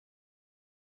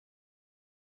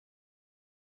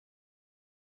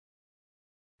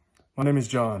My name is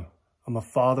John. I'm a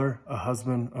father, a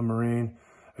husband, a Marine,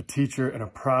 a teacher, and a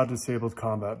proud disabled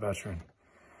combat veteran.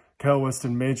 Kael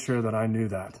Weston made sure that I knew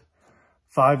that.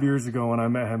 5 years ago when I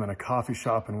met him in a coffee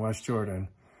shop in West Jordan,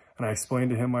 and I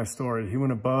explained to him my story, he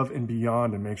went above and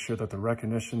beyond to make sure that the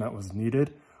recognition that was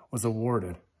needed was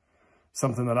awarded.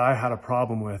 Something that I had a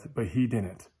problem with, but he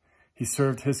didn't. He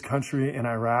served his country in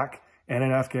Iraq and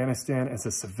in Afghanistan as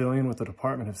a civilian with the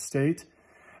Department of State,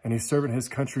 and he's serving his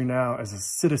country now as a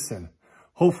citizen,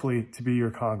 hopefully to be your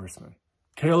congressman.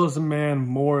 Kael is a man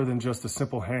more than just a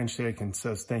simple handshake and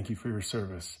says thank you for your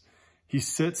service. He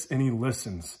sits and he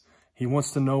listens. He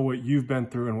wants to know what you've been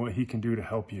through and what he can do to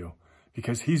help you,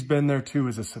 because he's been there too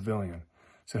as a civilian.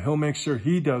 So he'll make sure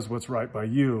he does what's right by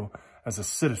you as a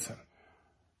citizen.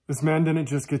 This man didn't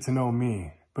just get to know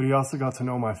me, but he also got to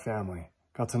know my family,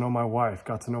 got to know my wife,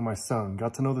 got to know my son,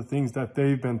 got to know the things that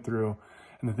they've been through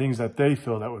and the things that they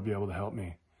feel that would be able to help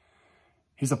me.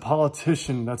 He's a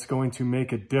politician that's going to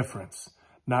make a difference,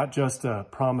 not just a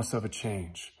promise of a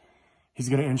change. He's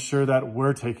going to ensure that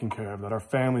we're taken care of, that our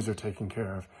families are taken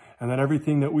care of, and that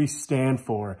everything that we stand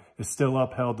for is still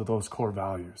upheld to those core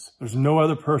values. There's no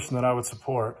other person that I would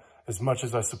support as much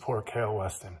as I support Kael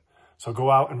Weston. So go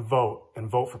out and vote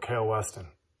for Kael Weston.